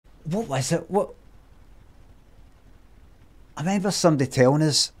What was it? What? I remember somebody telling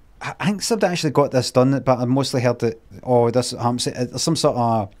us. I think somebody actually got this done, but I mostly heard that. Oh, this happens. Some sort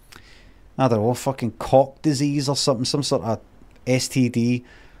of, I don't know, fucking cock disease or something. Some sort of STD,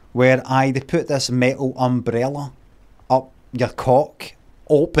 where they put this metal umbrella up your cock,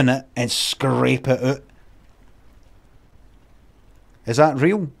 open it, and scrape it out. Is that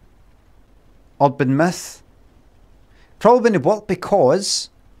real? Urban myth? Probably wouldn't work because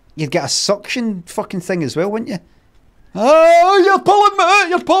you'd get a suction fucking thing as well, wouldn't you? Oh, you're pulling me out!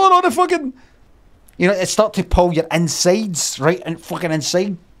 You're pulling on the fucking... You know, it start to pull your insides, right? And fucking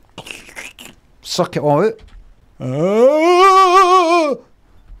inside. Suck it all out. Oh!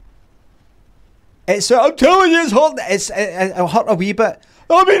 It's... I'm telling you, it's hurting. It'll hurt a wee bit.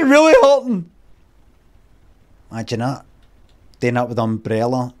 I mean, really hurting. Imagine that. Doing that with an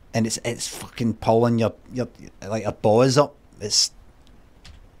umbrella. And it's fucking pulling your like your balls up. It's...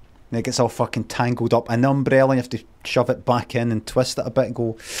 It gets all fucking tangled up in the umbrella. You have to shove it back in and twist it a bit and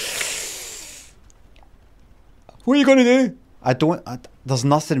go... What are you going to do? There's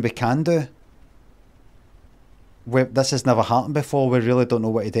nothing we can do. This has never happened before. We really don't know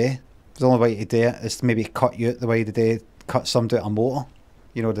what to do. The only way to do it is to maybe cut you out the way they cut somebody out a motor.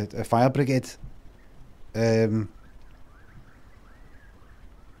 You know, the fire brigade. We're going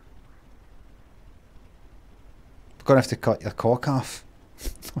to have to cut your cock off.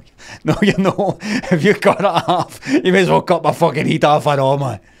 No, you know, if you cut it off, you may as well cut my fucking heat off and all,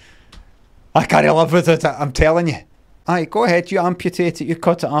 man. I can't live with it, I'm telling you. Aye, go ahead, you amputate it, you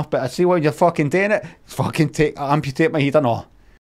cut it off, but I see when you're fucking doing it, fucking amputate my heat and all.